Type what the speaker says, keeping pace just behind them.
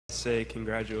say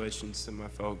congratulations to my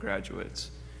fellow graduates.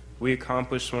 We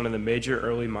accomplished one of the major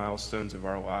early milestones of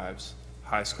our lives,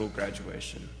 high school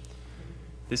graduation.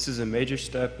 This is a major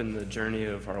step in the journey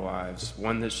of our lives,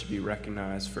 one that should be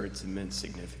recognized for its immense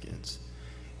significance.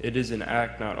 It is an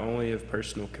act not only of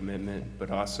personal commitment,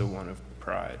 but also one of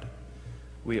pride.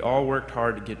 We all worked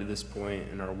hard to get to this point,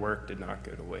 and our work did not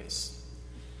go to waste.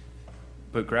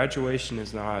 But graduation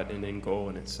is not an end goal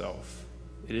in itself.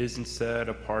 It is instead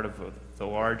a part of the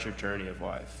larger journey of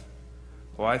life.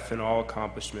 Life and all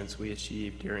accomplishments we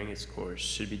achieve during its course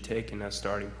should be taken as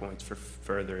starting points for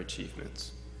further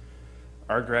achievements.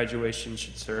 Our graduation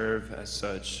should serve as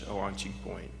such a launching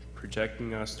point,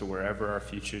 projecting us to wherever our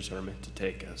futures are meant to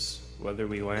take us, whether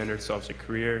we land ourselves a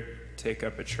career, take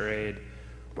up a trade,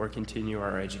 or continue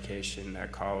our education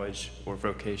at college or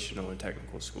vocational and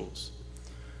technical schools.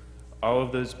 All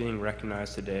of those being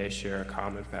recognized today share a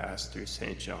common past through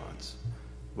St. John's.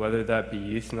 Whether that be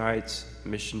youth nights,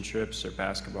 mission trips, or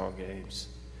basketball games,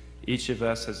 each of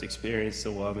us has experienced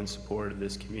the love and support of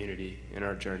this community in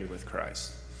our journey with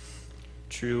Christ.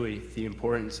 Truly, the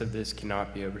importance of this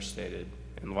cannot be overstated,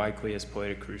 and likely has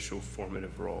played a crucial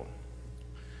formative role.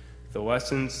 The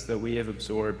lessons that we have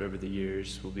absorbed over the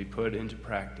years will be put into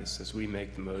practice as we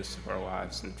make the most of our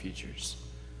lives and futures.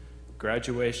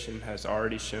 Graduation has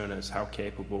already shown us how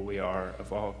capable we are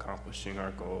of all accomplishing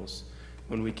our goals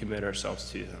when we commit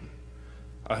ourselves to them.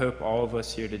 I hope all of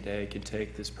us here today can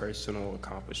take this personal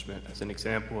accomplishment as an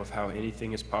example of how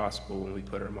anything is possible when we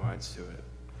put our minds to it.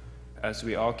 As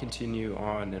we all continue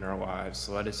on in our lives,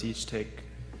 let us take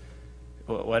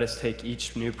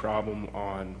each new problem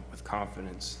on with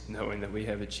confidence, knowing that we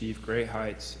have achieved great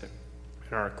heights and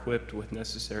are equipped with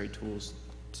necessary tools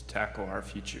to tackle our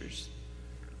futures.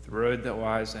 The road that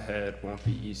lies ahead won't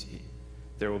be easy.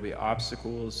 There will be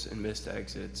obstacles and missed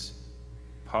exits,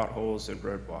 potholes and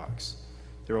roadblocks.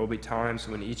 There will be times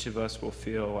when each of us will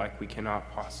feel like we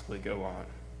cannot possibly go on.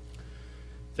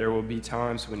 There will be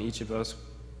times when each of us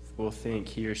will think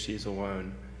he or she is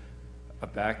alone, a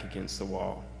back against the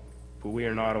wall. But we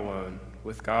are not alone.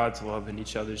 With God's love and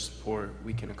each other's support,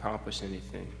 we can accomplish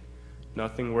anything.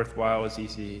 Nothing worthwhile is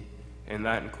easy, and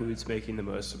that includes making the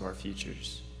most of our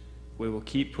futures. We will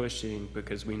keep pushing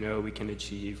because we know we can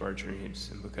achieve our dreams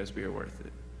and because we are worth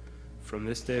it. From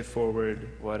this day forward,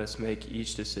 let us make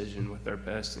each decision with our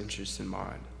best interests in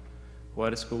mind.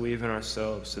 Let us believe in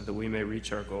ourselves so that we may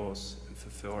reach our goals and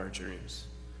fulfill our dreams.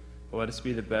 Let us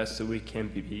be the best that we can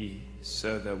be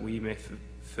so that we may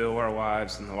fill our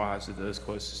lives and the lives of those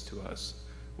closest to us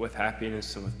with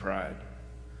happiness and with pride.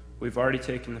 We've already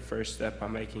taken the first step by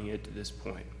making it to this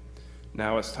point.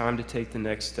 Now it's time to take the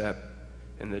next step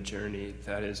in the journey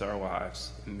that is our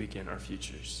lives and begin our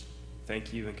futures.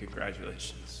 Thank you and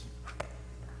congratulations.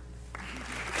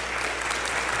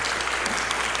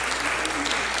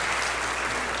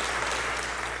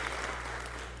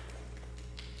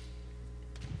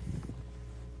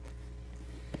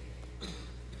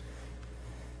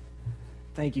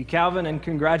 Thank you, Calvin, and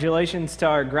congratulations to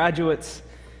our graduates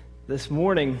this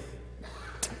morning.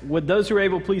 Would those who are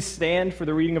able please stand for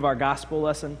the reading of our gospel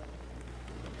lesson?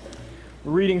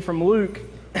 We're reading from Luke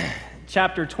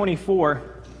chapter 24,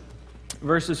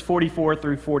 verses 44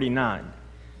 through 49.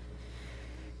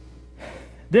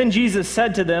 Then Jesus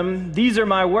said to them, "These are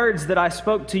my words that I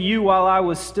spoke to you while I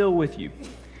was still with you,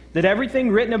 that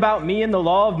everything written about me in the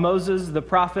law of Moses, the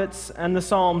prophets, and the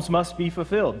Psalms must be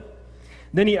fulfilled."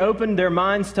 Then he opened their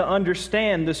minds to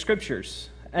understand the Scriptures.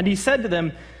 And he said to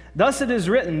them, "Thus it is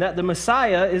written that the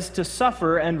Messiah is to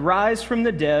suffer and rise from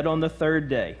the dead on the third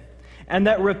day, and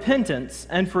that repentance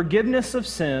and forgiveness of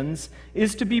sins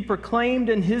is to be proclaimed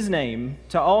in his name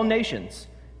to all nations,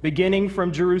 beginning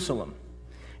from Jerusalem.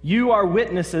 You are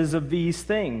witnesses of these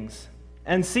things.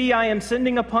 And see, I am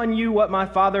sending upon you what my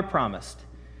Father promised.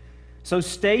 So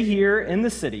stay here in the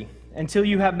city until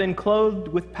you have been clothed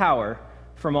with power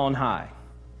from on high."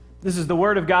 This is the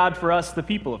word of God for us, the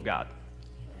people of God.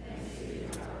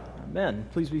 Amen.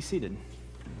 Please be seated.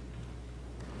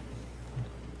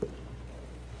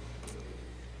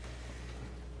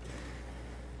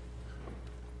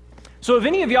 So have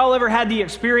any of y'all ever had the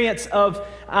experience of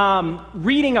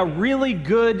reading a really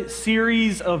good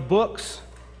series of books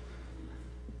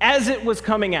as it was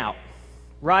coming out,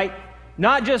 right?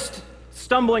 Not just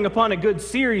stumbling upon a good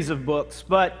series of books,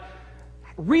 but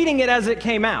reading it as it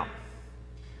came out.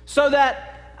 So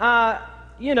that,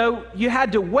 you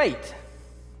had to wait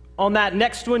on that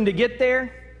next one to get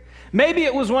there. Maybe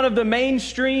it was one of the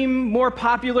mainstream, more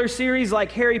popular series like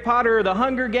Harry Potter or The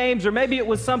Hunger Games, or maybe it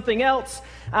was something else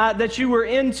that you were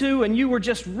into and you were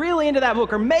just really into that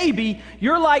book. Or maybe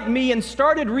you're like me and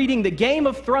started reading the Game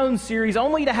of Thrones series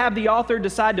only to have the author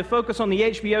decide to focus on the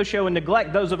HBO show and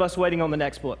neglect those of us waiting on the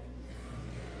next book.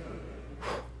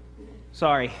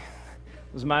 Sorry,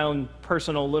 it was my own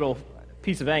personal little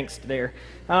piece of angst there.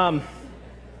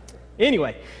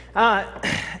 Anyway,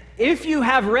 if you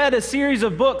have read a series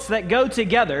of books that go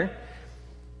together,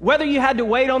 whether you had to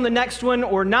wait on the next one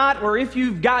or not, or if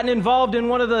you've gotten involved in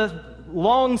one of the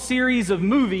long series of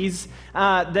movies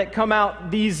that come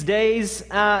out these days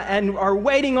and are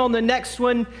waiting on the next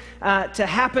one to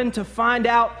happen, to find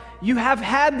out, you have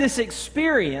had this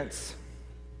experience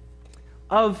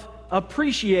of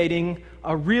appreciating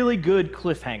a really good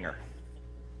cliffhanger,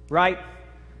 right?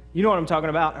 You know what I'm talking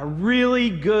about, a really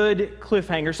good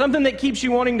cliffhanger, something that keeps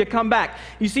you wanting to come back.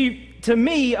 You see, to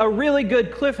me, a really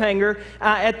good cliffhanger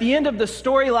at the end of the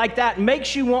story like that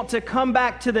makes you want to come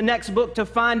back to the next book to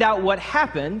find out what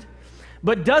happened,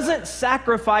 but doesn't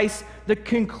sacrifice the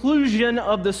conclusion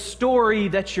of the story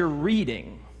that you're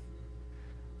reading.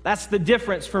 That's the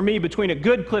difference for me between a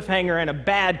good cliffhanger and a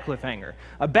bad cliffhanger.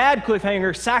 A bad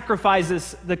cliffhanger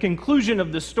sacrifices the conclusion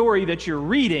of the story that you're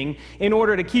reading in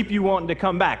order to keep you wanting to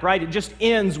come back, right? It just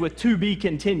ends with "to be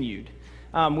continued."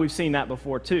 We've seen that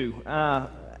before too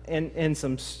in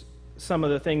some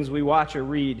of the things we watch or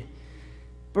read.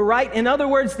 But right, in other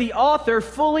words, the author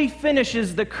fully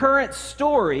finishes the current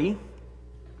story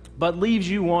but leaves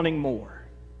you wanting more.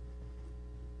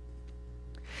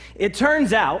 It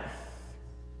turns out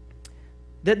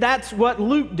that that's what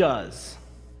Luke does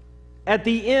at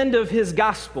the end of his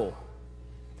gospel.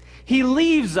 He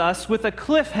leaves us with a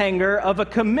cliffhanger of a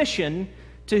commission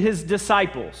to his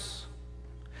disciples.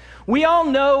 We all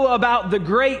know about the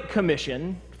Great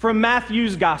Commission from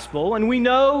Matthew's gospel, and we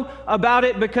know about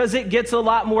it because it gets a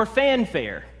lot more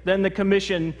fanfare than the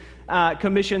commissions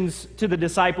to the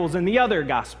disciples in the other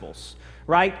gospels.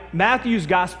 Right? Matthew's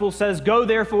gospel says, "Go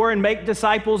therefore and make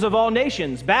disciples of all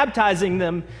nations, baptizing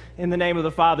them in the name of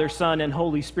the Father, Son, and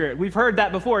Holy Spirit." We've heard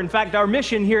that before. In fact, our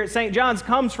mission here at St. John's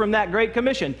comes from that Great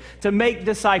Commission, to make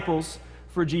disciples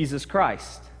for Jesus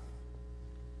Christ.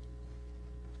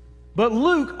 But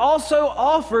Luke also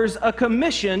offers a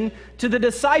commission to the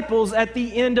disciples at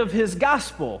the end of his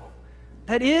gospel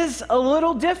that is a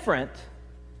little different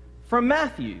from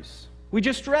Matthew's. We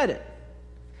just read it.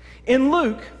 In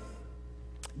Luke,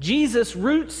 Jesus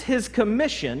roots his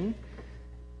commission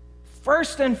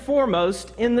first and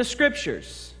foremost in the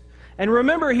Scriptures. And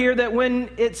remember here that when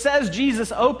it says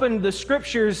Jesus opened the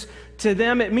Scriptures to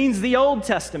them, it means the Old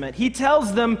Testament. He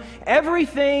tells them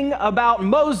everything about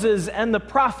Moses and the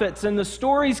prophets and the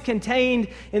stories contained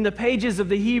in the pages of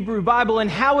the Hebrew Bible and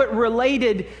how it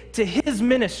related to his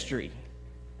ministry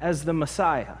as the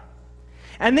Messiah.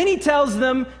 And then he tells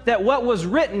them that what was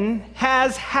written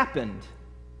has happened: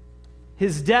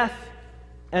 his death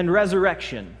and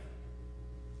resurrection.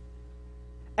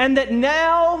 And that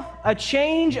now a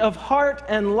change of heart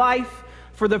and life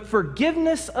for the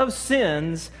forgiveness of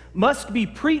sins must be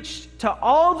preached to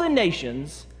all the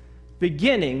nations,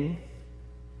 beginning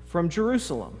from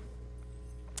Jerusalem.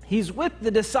 He's with the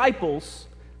disciples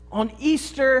on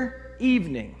Easter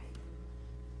evening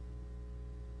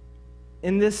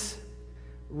in this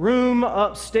room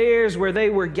upstairs where they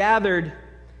were gathered.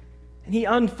 And he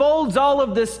unfolds all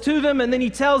of this to them, and then he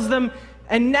tells them,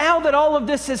 and now that all of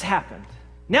this has happened,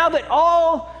 now that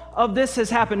all of this has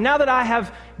happened, now that I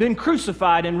have been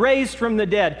crucified and raised from the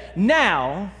dead,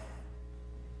 now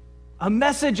a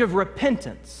message of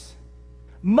repentance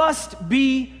must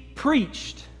be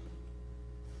preached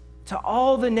to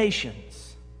all the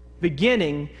nations,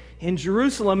 beginning in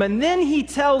Jerusalem. And then he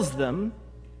tells them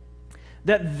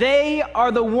that they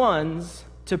are the ones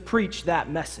to preach that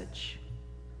message,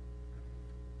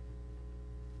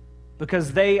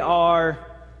 because they are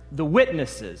the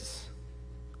witnesses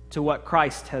to what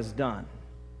Christ has done.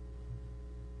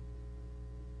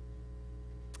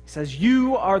 He says,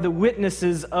 you are the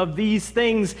witnesses of these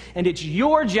things, and it's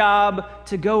your job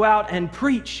to go out and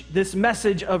preach this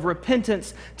message of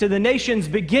repentance to the nations,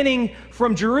 beginning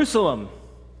from Jerusalem.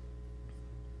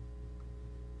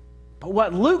 But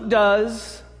what Luke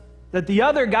does that the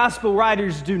other gospel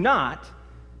writers do not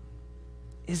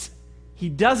is he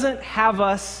doesn't have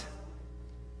us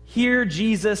hear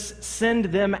Jesus send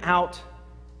them out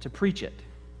to preach it.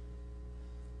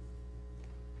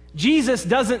 Jesus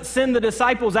doesn't send the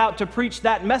disciples out to preach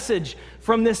that message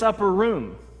from this upper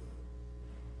room.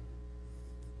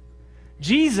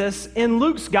 Jesus, in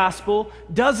Luke's gospel,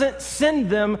 doesn't send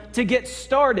them to get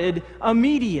started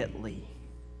immediately.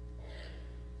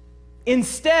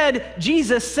 Instead,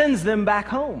 Jesus sends them back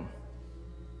home.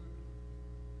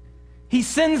 He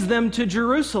sends them to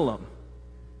Jerusalem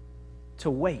to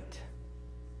wait.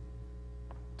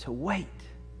 To wait.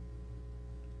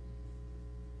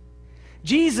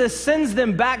 Jesus sends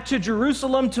them back to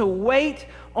Jerusalem to wait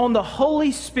on the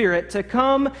Holy Spirit to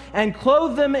come and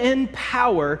clothe them in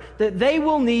power that they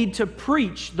will need to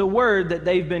preach the word that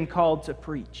they've been called to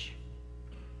preach.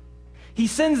 He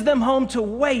sends them home to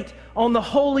wait on the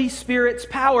Holy Spirit's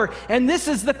power. And this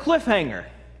is the cliffhanger,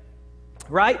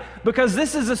 right? Because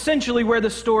this is essentially where the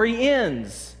story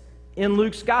ends in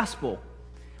Luke's gospel.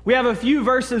 We have a few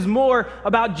verses more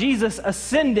about Jesus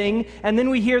ascending, and then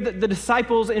we hear that the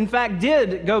disciples, in fact,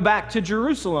 did go back to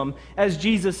Jerusalem as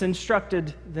Jesus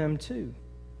instructed them to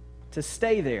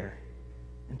stay there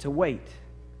and to wait.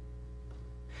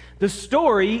 The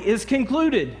story is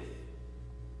concluded.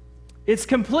 It's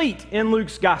complete in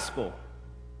Luke's gospel.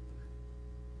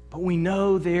 But we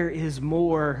know there is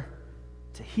more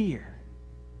to hear.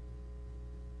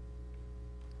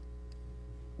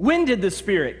 When did the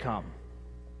Spirit come?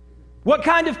 What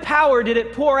kind of power did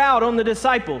it pour out on the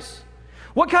disciples?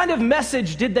 What kind of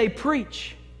message did they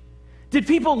preach? Did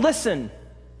people listen?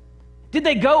 Did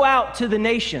they go out to the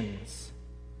nations?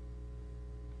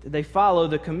 Did they follow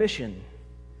the commission?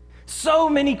 So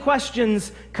many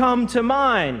questions come to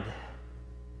mind.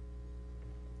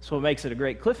 That's what makes it a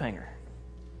great cliffhanger.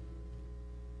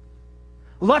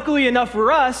 Luckily enough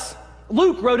for us,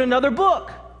 Luke wrote another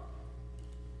book.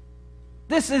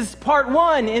 This is part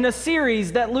 1 in a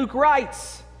series that Luke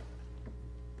writes.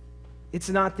 It's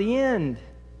not the end,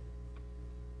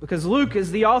 because Luke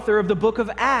is the author of the book of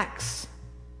Acts,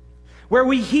 where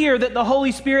we hear that the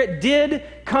Holy Spirit did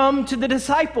come to the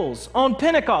disciples on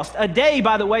Pentecost, a day,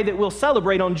 by the way, that we'll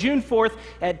celebrate on June 4th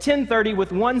at 10:30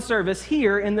 with one service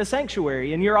here in the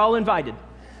sanctuary, and you're all invited.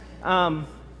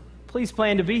 Please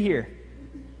plan to be here.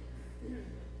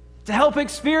 To help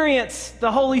experience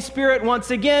the Holy Spirit once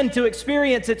again, to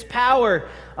experience its power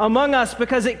among us,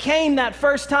 because it came that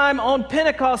first time on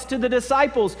Pentecost to the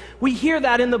disciples. We hear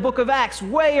that in the book of Acts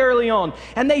way early on.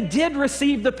 And they did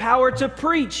receive the power to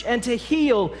preach and to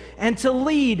heal and to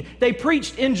lead. They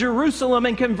preached in Jerusalem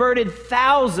and converted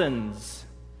thousands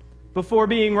before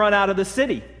being run out of the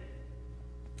city,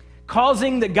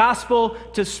 causing the gospel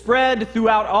to spread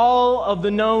throughout all of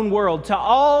the known world, to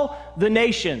all the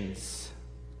nations.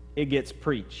 It gets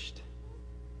preached.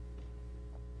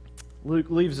 Luke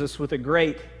leaves us with a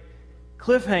great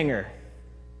cliffhanger.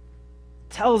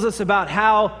 Tells us about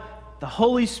how the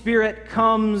Holy Spirit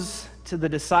comes to the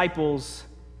disciples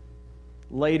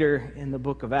later in the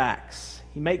book of Acts.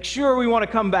 He makes sure we want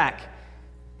to come back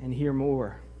and hear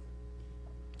more.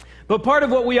 But part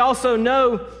of what we also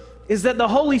know is that the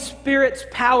Holy Spirit's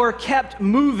power kept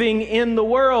moving in the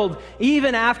world.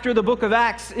 Even after the book of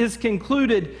Acts is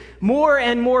concluded, more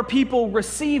and more people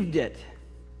received it.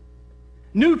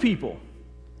 New people.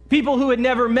 People who had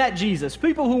never met Jesus.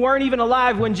 People who weren't even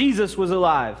alive when Jesus was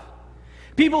alive.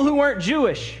 People who weren't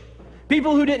Jewish.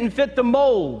 People who didn't fit the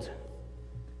mold.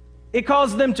 It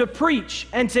caused them to preach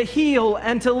and to heal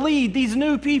and to lead these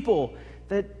new people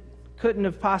that couldn't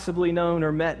have possibly known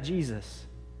or met Jesus.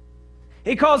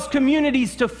 It caused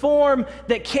communities to form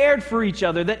that cared for each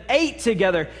other, that ate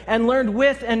together, and learned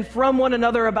with and from one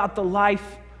another about the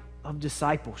life of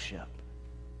discipleship.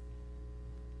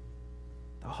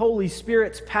 The Holy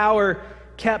Spirit's power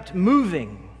kept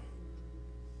moving.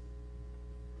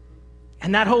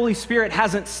 And that Holy Spirit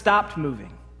hasn't stopped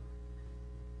moving.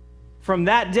 From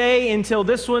that day until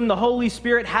this one, the Holy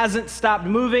Spirit hasn't stopped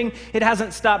moving. It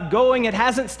hasn't stopped going. It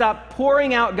hasn't stopped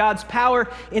pouring out God's power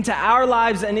into our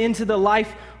lives and into the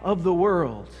life of the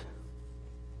world.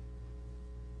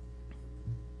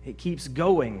 It keeps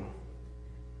going,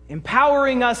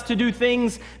 empowering us to do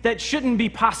things that shouldn't be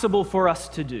possible for us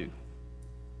to do.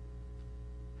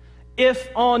 If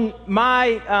on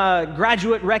my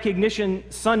graduate recognition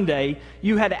Sunday,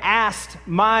 you had asked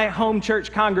my home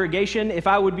church congregation if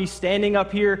I would be standing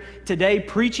up here today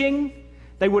preaching,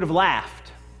 they would have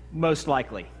laughed, most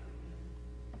likely.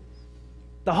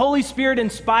 The Holy Spirit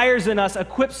inspires in us,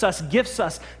 equips us, gifts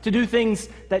us to do things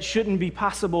that shouldn't be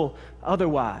possible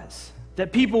otherwise,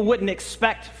 that people wouldn't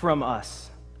expect from us.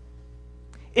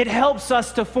 It helps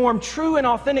us to form true and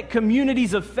authentic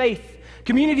communities of faith,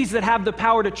 communities that have the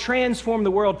power to transform the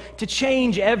world, to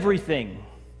change everything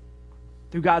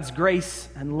through God's grace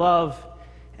and love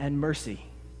and mercy.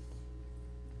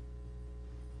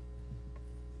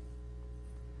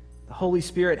 The Holy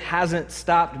Spirit hasn't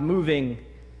stopped moving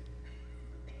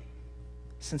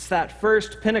since that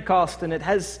first Pentecost, and it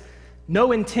has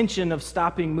no intention of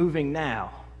stopping moving now.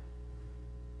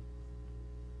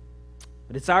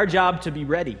 But it's our job to be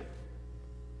ready.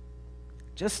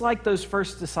 Just like those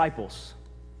first disciples.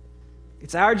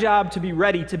 It's our job to be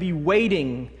ready, to be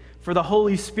waiting for the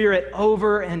Holy Spirit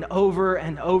over and over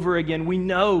and over again. We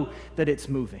know that it's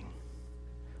moving.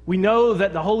 We know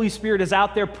that the Holy Spirit is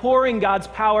out there pouring God's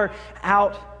power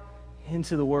out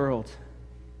into the world.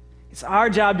 It's our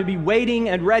job to be waiting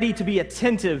and ready, to be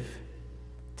attentive,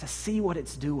 to see what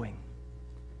it's doing,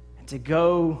 and to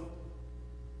go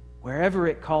wherever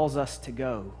it calls us to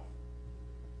go.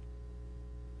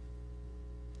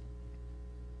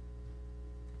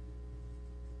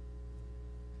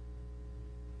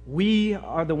 We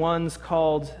are the ones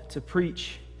called to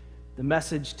preach the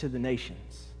message to the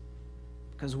nations,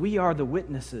 because we are the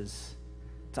witnesses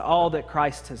to all that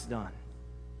Christ has done.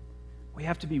 We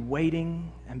have to be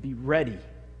waiting and be ready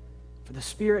for the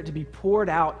Spirit to be poured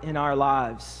out in our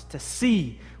lives, to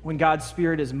see when God's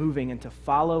Spirit is moving and to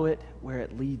follow it where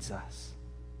it leads us.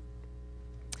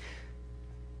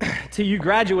 To you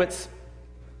graduates,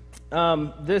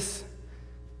 this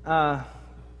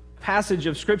passage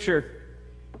of Scripture,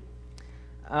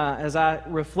 as I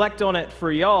reflect on it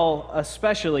for y'all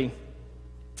especially,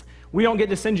 we don't get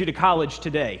to send you to college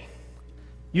today.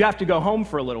 You have to go home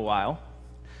for a little while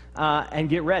and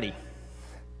get ready.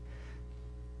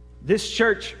 This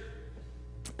church,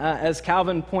 as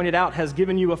Calvin pointed out, has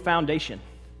given you a foundation,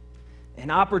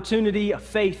 an opportunity, a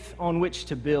faith on which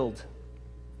to build.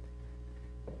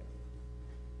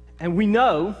 And we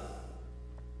know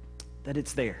that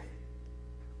it's there.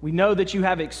 We know that you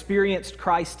have experienced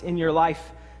Christ in your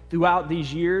life throughout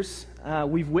these years.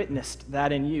 We've witnessed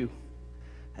that in you.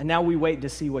 And now we wait to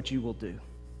see what you will do.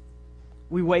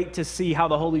 We wait to see how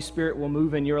the Holy Spirit will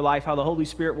move in your life, how the Holy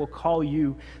Spirit will call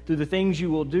you through the things you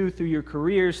will do, through your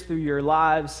careers, through your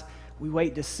lives. We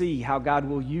wait to see how God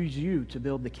will use you to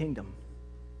build the kingdom,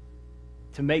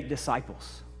 to make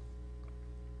disciples,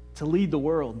 to lead the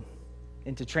world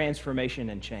into transformation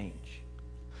and change.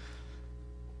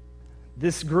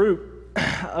 This group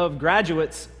of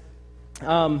graduates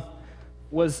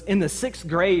was in the 6th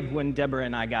grade when Deborah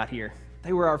and I got here.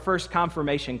 They were our first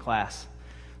confirmation class.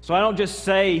 So I don't just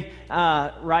say,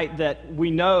 that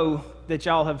we know that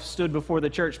y'all have stood before the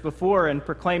church before and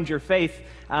proclaimed your faith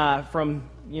from,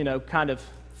 kind of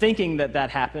thinking that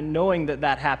happened, knowing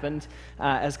that happened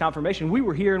as confirmation. We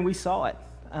were here and we saw it.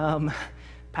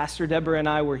 Pastor Deborah and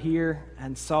I were here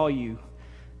and saw you,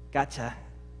 got to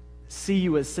see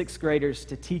you as 6th graders,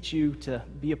 to teach you, to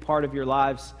be a part of your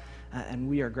lives, and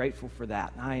we are grateful for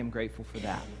that. I am grateful for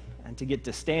that. And to get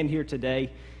to stand here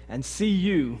today and see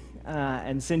you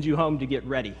and send you home to get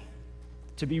ready,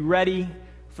 to be ready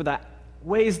for the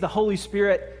ways the Holy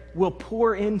Spirit will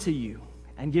pour into you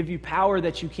and give you power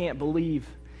that you can't believe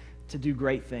to do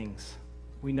great things.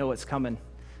 We know it's coming,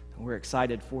 and we're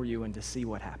excited for you and to see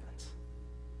what happens.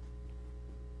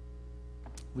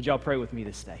 Would y'all pray with me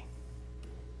this day?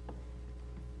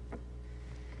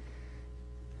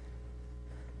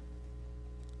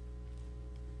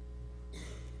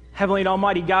 Heavenly and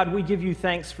Almighty God, we give you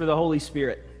thanks for the Holy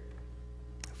Spirit,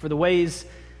 for the ways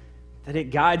that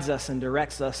it guides us and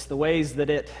directs us, the ways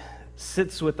that it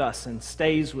sits with us and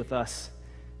stays with us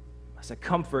as a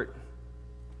comfort,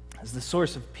 as the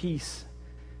source of peace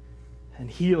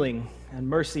and healing and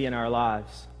mercy in our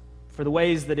lives, for the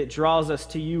ways that it draws us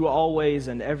to you always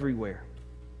and everywhere.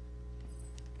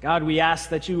 God, we ask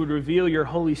that you would reveal your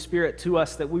Holy Spirit to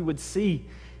us, that we would see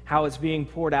how it's being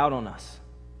poured out on us.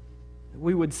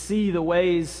 We would see the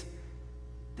ways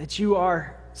that you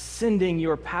are sending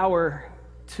your power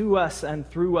to us and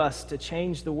through us to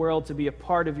change the world, to be a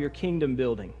part of your kingdom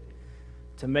building,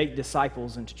 to make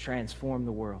disciples and to transform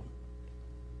the world.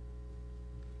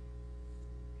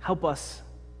 Help us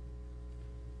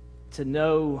to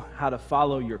know how to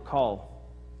follow your call,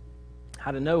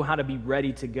 how to know how to be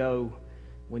ready to go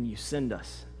when you send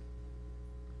us.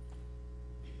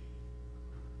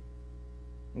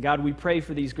 And God, we pray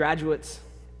for these graduates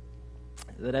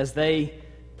that as they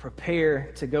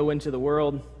prepare to go into the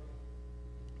world,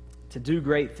 to do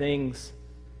great things,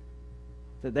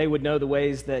 that they would know the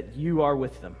ways that you are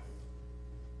with them,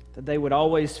 that they would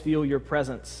always feel your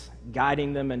presence,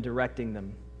 guiding them and directing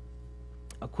them,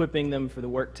 equipping them for the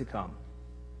work to come.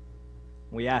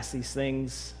 We ask these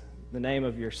things in the name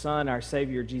of your Son, our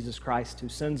Savior, Jesus Christ, who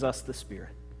sends us the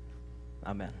Spirit.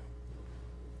 Amen.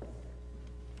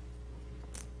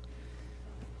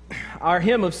 Our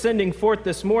hymn of sending forth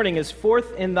this morning is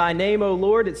Forth in Thy Name, O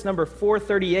Lord. It's number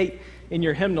 438 in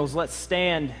your hymnals. Let's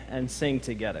stand and sing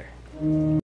together.